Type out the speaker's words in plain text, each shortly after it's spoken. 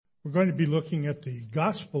We're going to be looking at the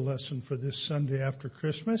gospel lesson for this Sunday after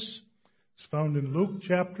Christmas. It's found in Luke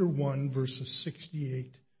chapter 1, verses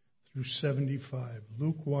 68 through 75.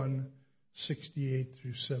 Luke 1, 68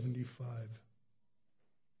 through 75.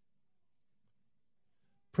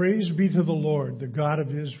 Praise be to the Lord, the God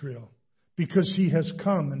of Israel, because he has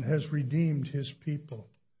come and has redeemed his people.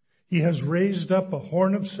 He has raised up a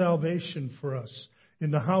horn of salvation for us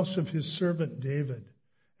in the house of his servant David,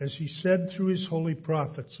 as he said through his holy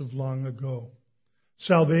prophets of long ago.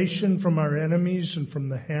 Salvation from our enemies and from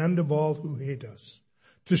the hand of all who hate us,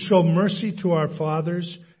 to show mercy to our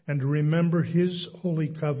fathers and to remember his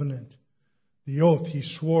holy covenant, the oath he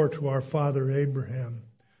swore to our father Abraham,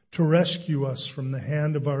 to rescue us from the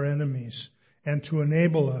hand of our enemies and to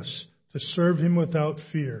enable us to serve him without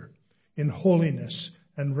fear, in holiness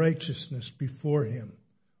and righteousness before him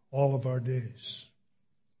all of our days.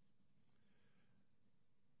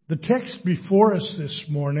 The text before us this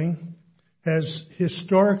morning has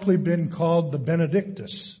historically been called the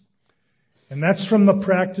Benedictus. And that's from the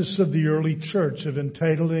practice of the early church of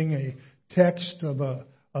entitling a text of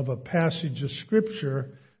a passage of Scripture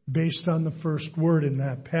based on the first word in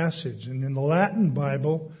that passage. And in the Latin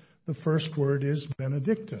Bible, the first word is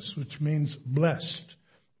Benedictus, which means blessed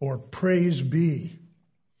or praise be.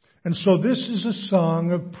 And so this is a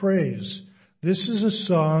song of praise. This is a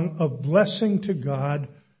song of blessing to God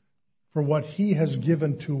for what he has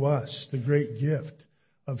given to us, the great gift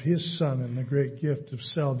of his Son and the great gift of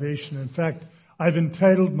salvation. In fact, I've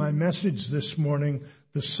entitled my message this morning,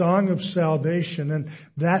 The Song of Salvation, and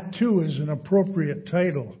that too is an appropriate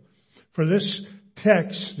title. For this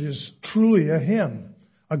text is truly a hymn,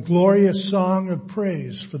 a glorious song of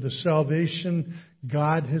praise for the salvation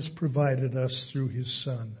God has provided us through his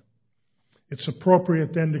Son. It's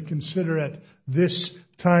appropriate then to consider at this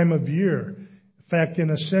time of year. In fact, in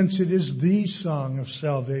a sense, it is the song of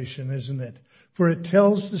salvation, isn't it? For it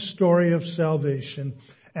tells the story of salvation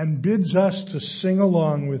and bids us to sing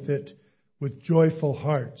along with it with joyful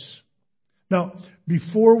hearts. Now,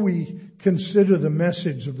 before we consider the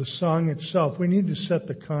message of the song itself, we need to set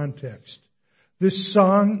the context. This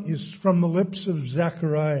song is from the lips of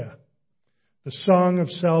Zechariah. The song of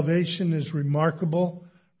salvation is remarkable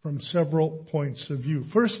from several points of view.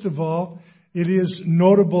 First of all, it is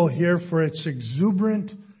notable here for its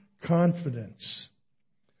exuberant confidence.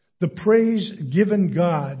 The praise given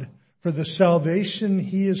God for the salvation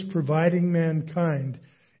he is providing mankind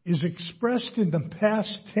is expressed in the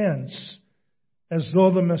past tense as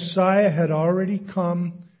though the Messiah had already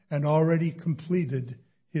come and already completed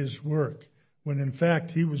his work, when in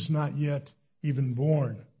fact he was not yet even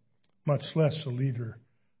born, much less a leader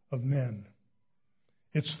of men.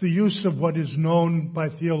 It's the use of what is known by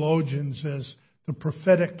theologians as the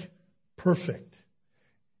prophetic perfect.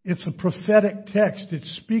 It's a prophetic text. It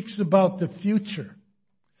speaks about the future.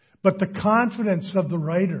 But the confidence of the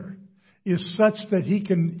writer is such that he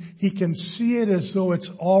can see it as though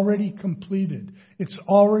it's already completed. It's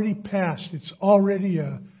already passed. It's already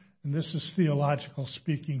and this is theological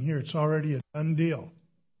speaking here, it's already a done deal.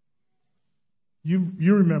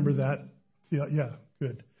 You remember that? Yeah,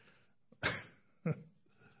 good.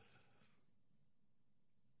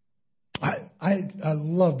 I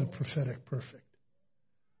love the prophetic perfect.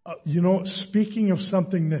 Speaking of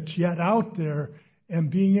something that's yet out there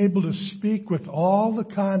and being able to speak with all the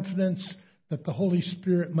confidence that the Holy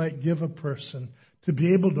Spirit might give a person, to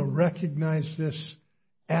be able to recognize this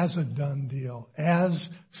as a done deal, as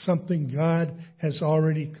something God has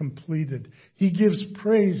already completed. He gives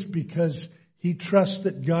praise because he trusts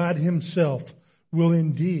that God himself will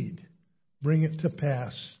indeed bring it to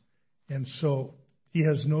pass. And so he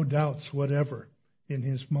has no doubts whatever in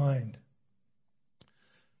his mind.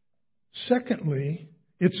 Secondly,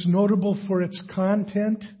 it's notable for its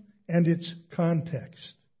content and its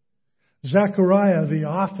context. Zechariah, the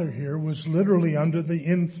author here, was literally under the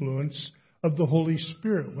influence of the Holy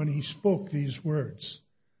Spirit when he spoke these words.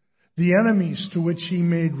 The enemies to which he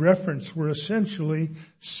made reference were essentially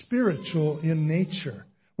spiritual in nature,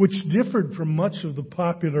 which differed from much of the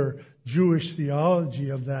popular Jewish theology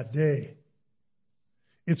of that day.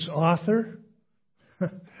 Its author,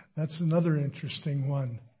 that's another interesting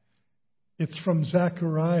one. It's from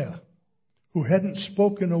Zechariah, who hadn't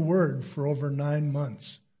spoken a word for over 9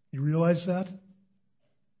 months. You realize that?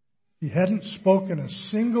 He hadn't spoken a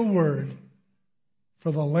single word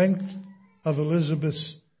for the length of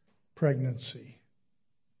Elizabeth's pregnancy.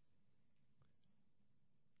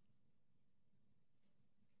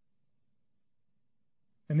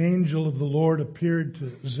 An angel of the Lord appeared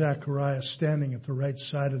to Zechariah standing at the right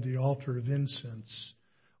side of the altar of incense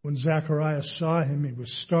When Zacharias saw him, he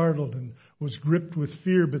was startled and was gripped with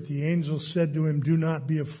fear, but the angel said to him, "Do not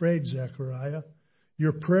be afraid, Zachariah.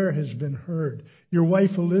 Your prayer has been heard. Your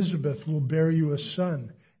wife Elizabeth will bear you a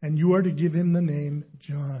son, and you are to give him the name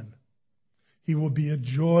John. He will be a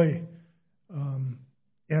joy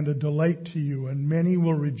and a delight to you, and many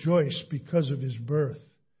will rejoice because of his birth.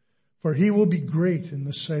 For he will be great in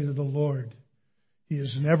the sight of the Lord. He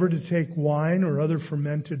is never to take wine or other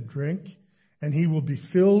fermented drink, and he will be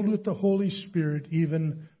filled with the Holy Spirit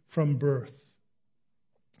even from birth.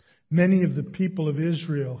 Many of the people of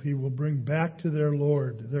Israel he will bring back to their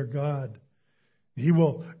Lord, their God. He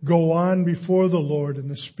will go on before the Lord in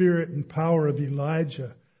the spirit and power of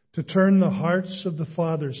Elijah to turn the hearts of the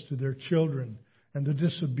fathers to their children and the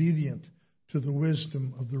disobedient to the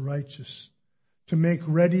wisdom of the righteous, to make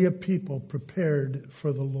ready a people prepared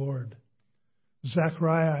for the Lord."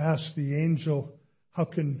 Zechariah asked the angel, "How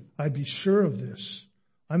can I be sure of this?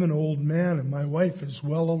 I'm an old man and my wife is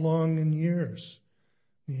well along in years."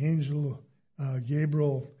 The angel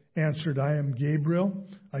Gabriel answered, "I am Gabriel.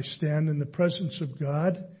 I stand in the presence of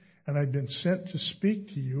God, and I've been sent to speak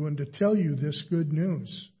to you and to tell you this good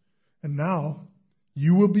news. And now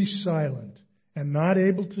you will be silent and not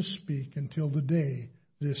able to speak until the day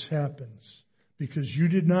this happens, because you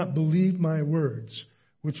did not believe my words,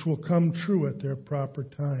 which will come true at their proper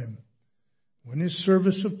time." When his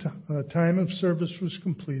time of service was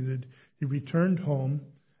completed, he returned home.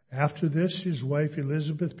 After this, his wife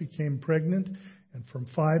Elizabeth became pregnant, and for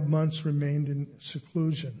 5 months remained in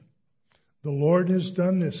seclusion. "The Lord has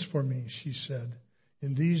done this for me," she said.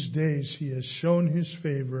 "In these days he has shown his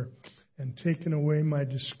favor and taken away my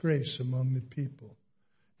disgrace among the people."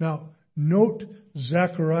 Now, note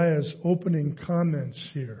Zechariah's opening comments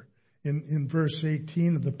here in verse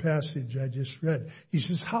 18 of the passage I just read. He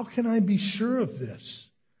says, "How can I be sure of this?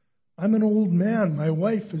 I'm an old man. My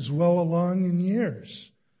wife is well along in years.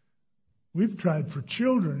 We've tried for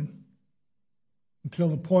children until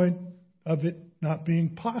the point of it not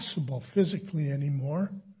being possible physically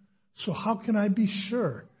anymore. So how can I be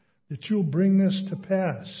sure that you'll bring this to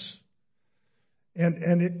pass?"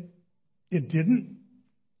 And it didn't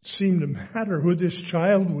seem to matter who this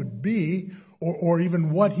child would be or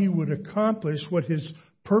even what he would accomplish, what his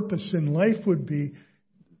purpose in life would be.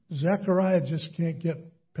 Zechariah just can't get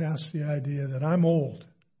past the idea that I'm old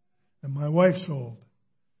and my wife's old.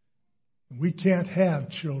 And we can't have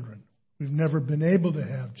children. We've never been able to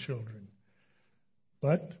have children.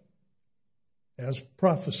 But as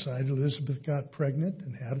prophesied, Elizabeth got pregnant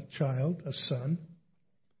and had a child, a son.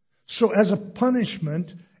 So as a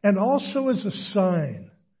punishment and also as a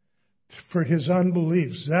sign for his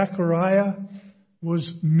unbelief, Zechariah was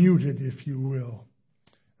muted, if you will.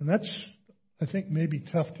 And that's, I think, maybe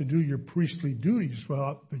tough to do your priestly duties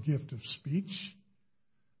without the gift of speech.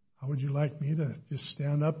 How would you like me to just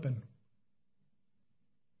stand up and,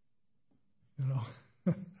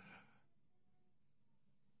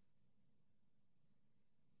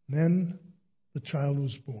 Then the child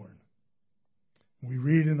was born. We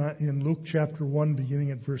read in Luke chapter 1,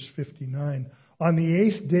 beginning at verse 59, "On the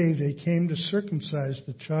 8th day they came to circumcise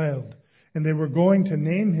the child, and they were going to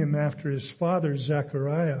name him after his father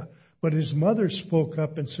Zechariah. But his mother spoke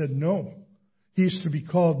up and said, 'No, he is to be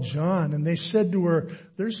called John.' And they said to her,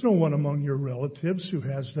 'There's no one among your relatives who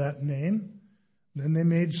has that name.' Then they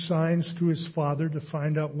made signs to his father to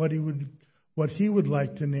find out what he would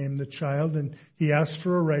like to name the child. And he asked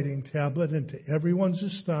for a writing tablet, and to everyone's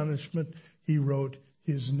astonishment, he wrote,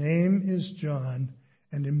 'His name is John.'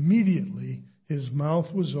 And immediately his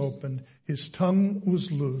mouth was opened, his tongue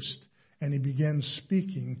was loosed, and he began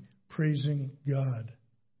speaking, praising God."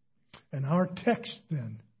 And our text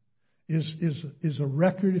then is a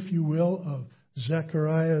record, if you will, of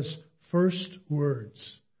Zechariah's first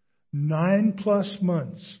words. 9+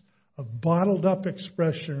 months of bottled up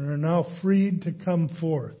expression are now freed to come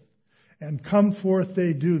forth. And come forth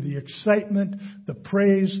they do. The excitement, the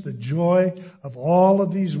praise, the joy of all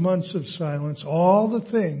of these months of silence, all the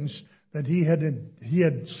things that he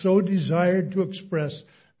had so desired to express,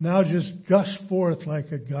 now just gush forth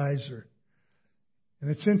like a geyser. And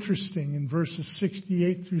it's interesting, in verses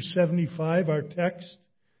 68 through 75, our text,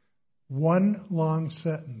 one long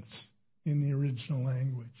sentence in the original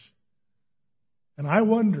language. And I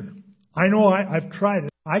wonder, I know I've tried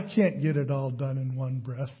it. I can't get it all done in one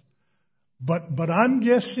breath. But I'm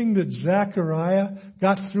guessing that Zechariah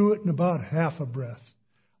got through it in about half a breath.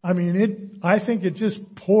 I mean, I think it just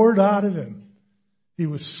poured out of him. He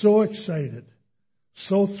was so excited,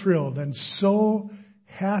 so thrilled, and so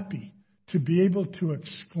happy to be able to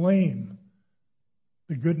exclaim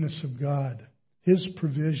the goodness of God, His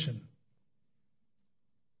provision.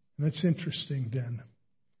 And that's interesting then.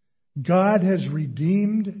 God has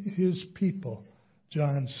redeemed His people,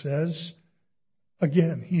 John says.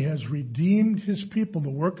 Again, He has redeemed His people.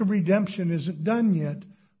 The work of redemption isn't done yet,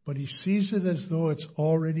 but He sees it as though it's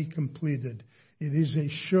already completed. It is a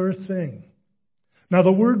sure thing. Now,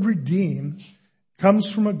 the word redeem comes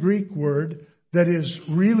from a Greek word that is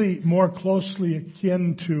really more closely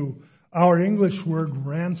akin to our English word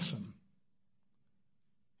ransom.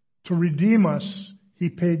 To redeem us, He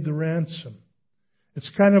paid the ransom. It's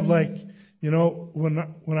kind of like, when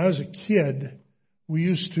I was a kid, we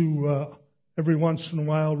used to every once in a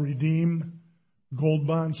while redeem gold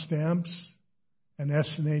bond stamps and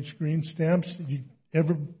S&H green stamps.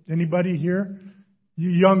 Anybody here? You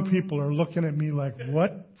young people are looking at me like,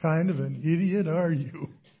 what kind of an idiot are you?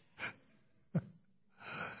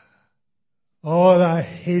 Oh, and I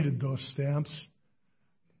hated those stamps.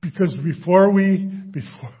 Because before we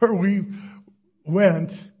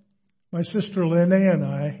went, my sister Lene and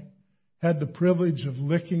I had the privilege of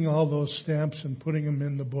licking all those stamps and putting them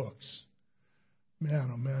in the books.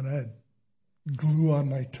 Man, oh man, I had glue on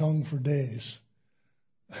my tongue for days.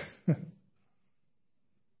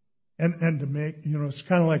 And to make, it's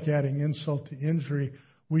kind of like adding insult to injury.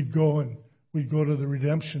 We'd go to the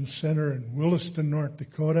Redemption Center in Williston, North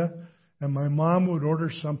Dakota, and my mom would order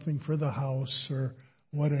something for the house or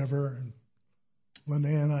whatever, and Lene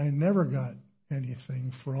and I never got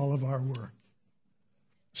anything for all of our work.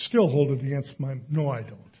 Still hold it against no, I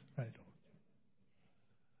don't.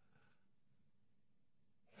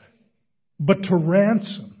 But to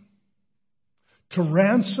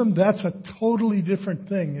ransom, that's a totally different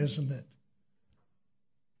thing, isn't it?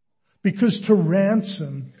 Because to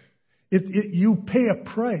ransom, you pay a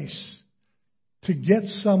price to get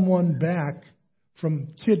someone back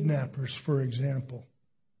from kidnappers, for example.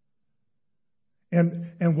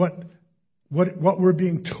 And what we're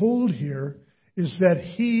being told here is that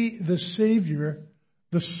He, the Savior,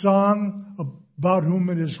 the song about whom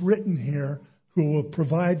it is written here, who will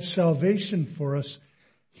provide salvation for us,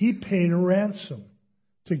 He paid a ransom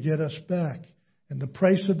to get us back. And the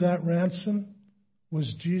price of that ransom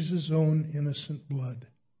was Jesus' own innocent blood.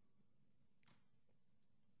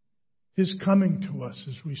 His coming to us,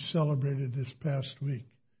 as we celebrated this past week,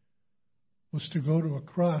 was to go to a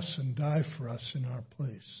cross and die for us in our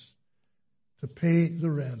place, to pay the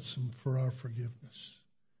ransom for our forgiveness.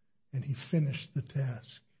 And He finished the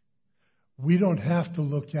task. We don't have to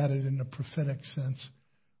look at it in a prophetic sense.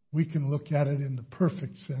 We can look at it in the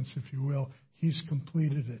perfect sense, if you will. He's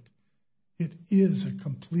completed it. It is a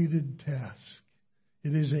completed task.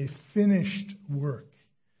 It is a finished work.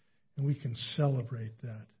 And we can celebrate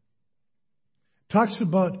that. Talks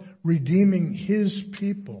about redeeming His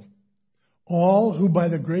people. All who by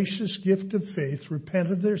the gracious gift of faith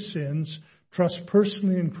repent of their sins, trust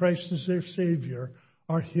personally in Christ as their Savior,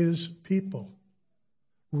 are His people.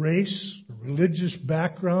 Race, religious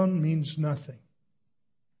background means nothing.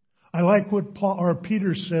 I like what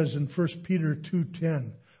Peter says in 1 Peter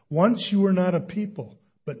 2:10. Once you were not a people,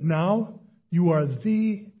 but now you are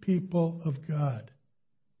the people of God.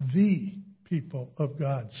 The people of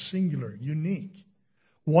God, singular, unique.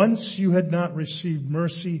 Once you had not received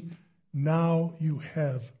mercy, now you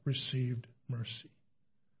have received mercy.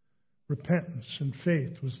 Repentance and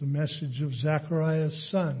faith was the message of Zechariah's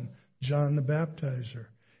son, John the Baptizer.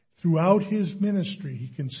 Throughout his ministry,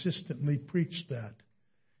 he consistently preached that.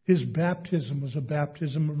 His baptism was a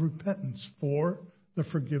baptism of repentance for the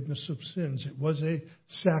forgiveness of sins. It was a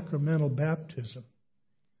sacramental baptism.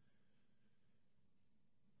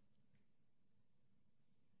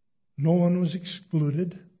 No one was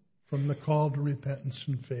excluded from the call to repentance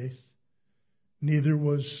and faith. Neither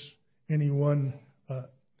was anyone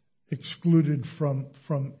excluded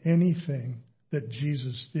from anything that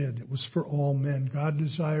Jesus did. It was for all men. God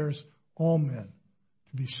desires all men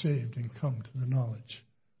to be saved and come to the knowledge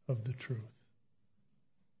of the truth.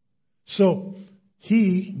 So,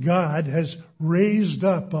 God, has raised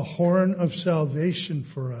up a horn of salvation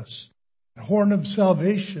for us. The horn of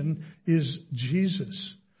salvation is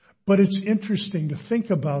Jesus. But it's interesting to think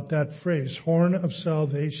about that phrase, horn of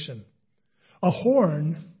salvation. A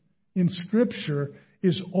horn in Scripture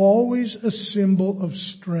is always a symbol of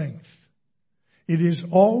strength. It is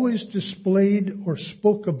always displayed or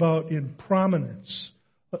spoke about in prominent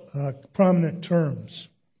terms.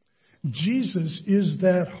 Jesus is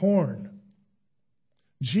that horn.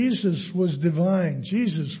 Jesus was divine.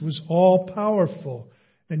 Jesus was all-powerful.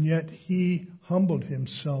 And yet He humbled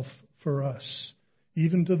Himself for us,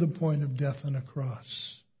 even to the point of death on a cross,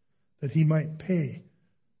 that He might pay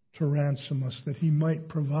to ransom us, that He might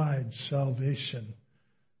provide salvation.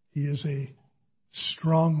 He is a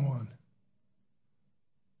strong one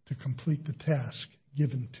to complete the task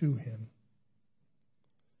given to him.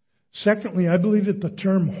 Secondly, I believe that the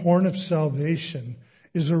term horn of salvation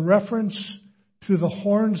is a reference to the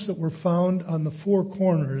horns that were found on the four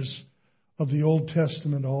corners of the Old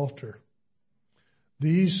Testament altar.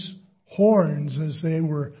 These horns, as they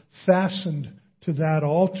were fastened to that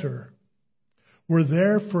altar, were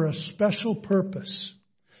there for a special purpose.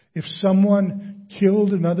 If someone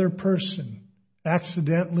killed another person,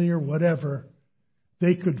 accidentally or whatever,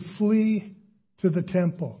 they could flee to the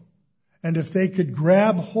temple. And if they could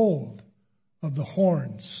grab hold of the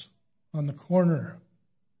horns on the corner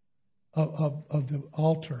of the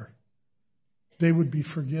altar, they would be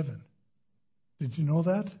forgiven. Did you know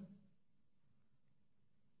that?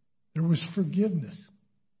 There was forgiveness.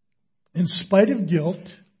 In spite of guilt,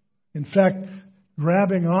 in fact,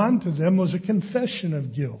 grabbing onto them was a confession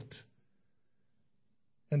of guilt.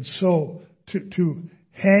 And so to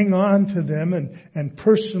hang on to them and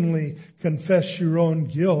personally confess your own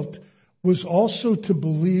guilt was also to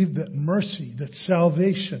believe that mercy, that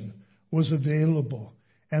salvation was available.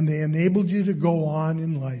 And they enabled you to go on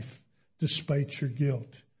in life despite your guilt.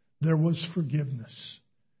 There was forgiveness.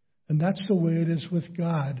 And that's the way it is with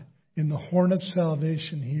God in the horn of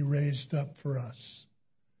salvation He raised up for us.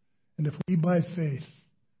 And if we by faith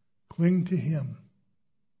cling to Him,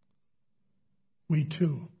 we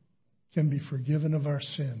too can be forgiven of our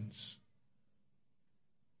sins.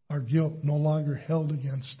 Our guilt no longer held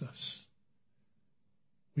against us.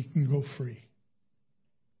 We can go free.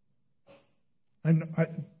 I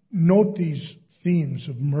note these themes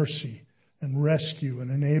of mercy and rescue and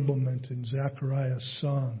enablement in Zechariah's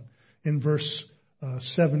song in verse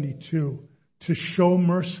 72. To show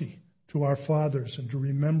mercy to our fathers and to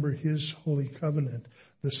remember His holy covenant,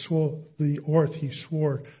 the oath He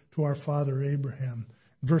swore to our father Abraham.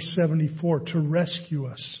 Verse 74, to rescue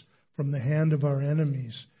us from the hand of our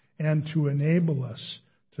enemies and to enable us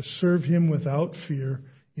to serve Him without fear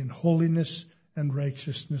in holiness and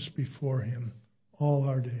righteousness before Him all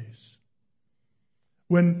our days.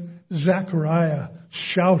 When Zechariah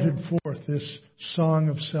shouted forth this song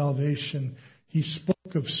of salvation, he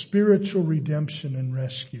spoke of spiritual redemption and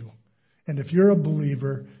rescue. And if you're a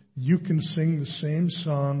believer, you can sing the same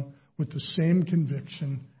song with the same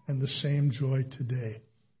conviction and the same joy today.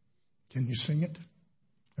 Can you sing it?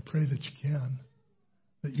 I pray that you can.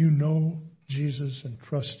 That you know Jesus and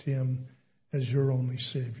trust Him as your only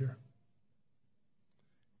Savior.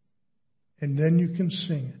 And then you can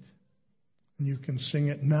sing it. And you can sing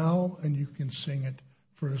it now, and you can sing it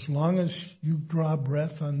for as long as you draw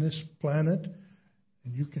breath on this planet,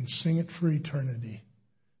 and you can sing it for eternity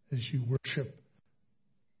as you worship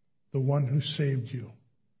the one who saved you.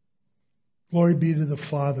 Glory be to the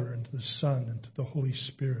Father, and to the Son, and to the Holy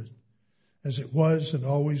Spirit, as it was and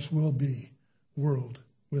always will be, world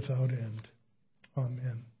without end.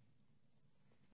 Amen.